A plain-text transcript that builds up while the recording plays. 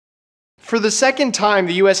For the second time,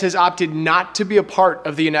 the U.S. has opted not to be a part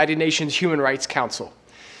of the United Nations Human Rights Council.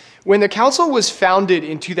 When the council was founded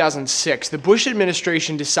in 2006, the Bush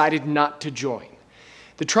administration decided not to join.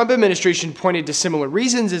 The Trump administration pointed to similar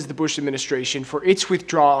reasons as the Bush administration for its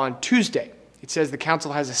withdrawal on Tuesday. It says the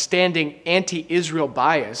council has a standing anti-Israel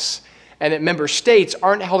bias and that member states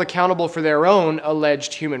aren't held accountable for their own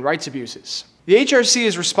alleged human rights abuses. The HRC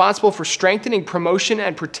is responsible for strengthening promotion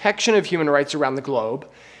and protection of human rights around the globe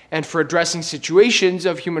and for addressing situations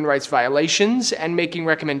of human rights violations and making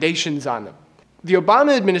recommendations on them. The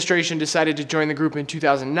Obama administration decided to join the group in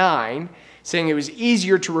 2009, saying it was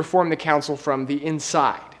easier to reform the council from the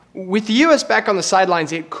inside. With the U.S. back on the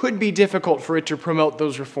sidelines, it could be difficult for it to promote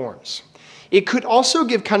those reforms. It could also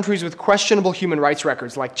give countries with questionable human rights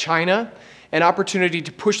records, like China, an opportunity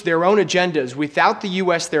to push their own agendas without the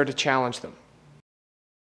U.S. there to challenge them.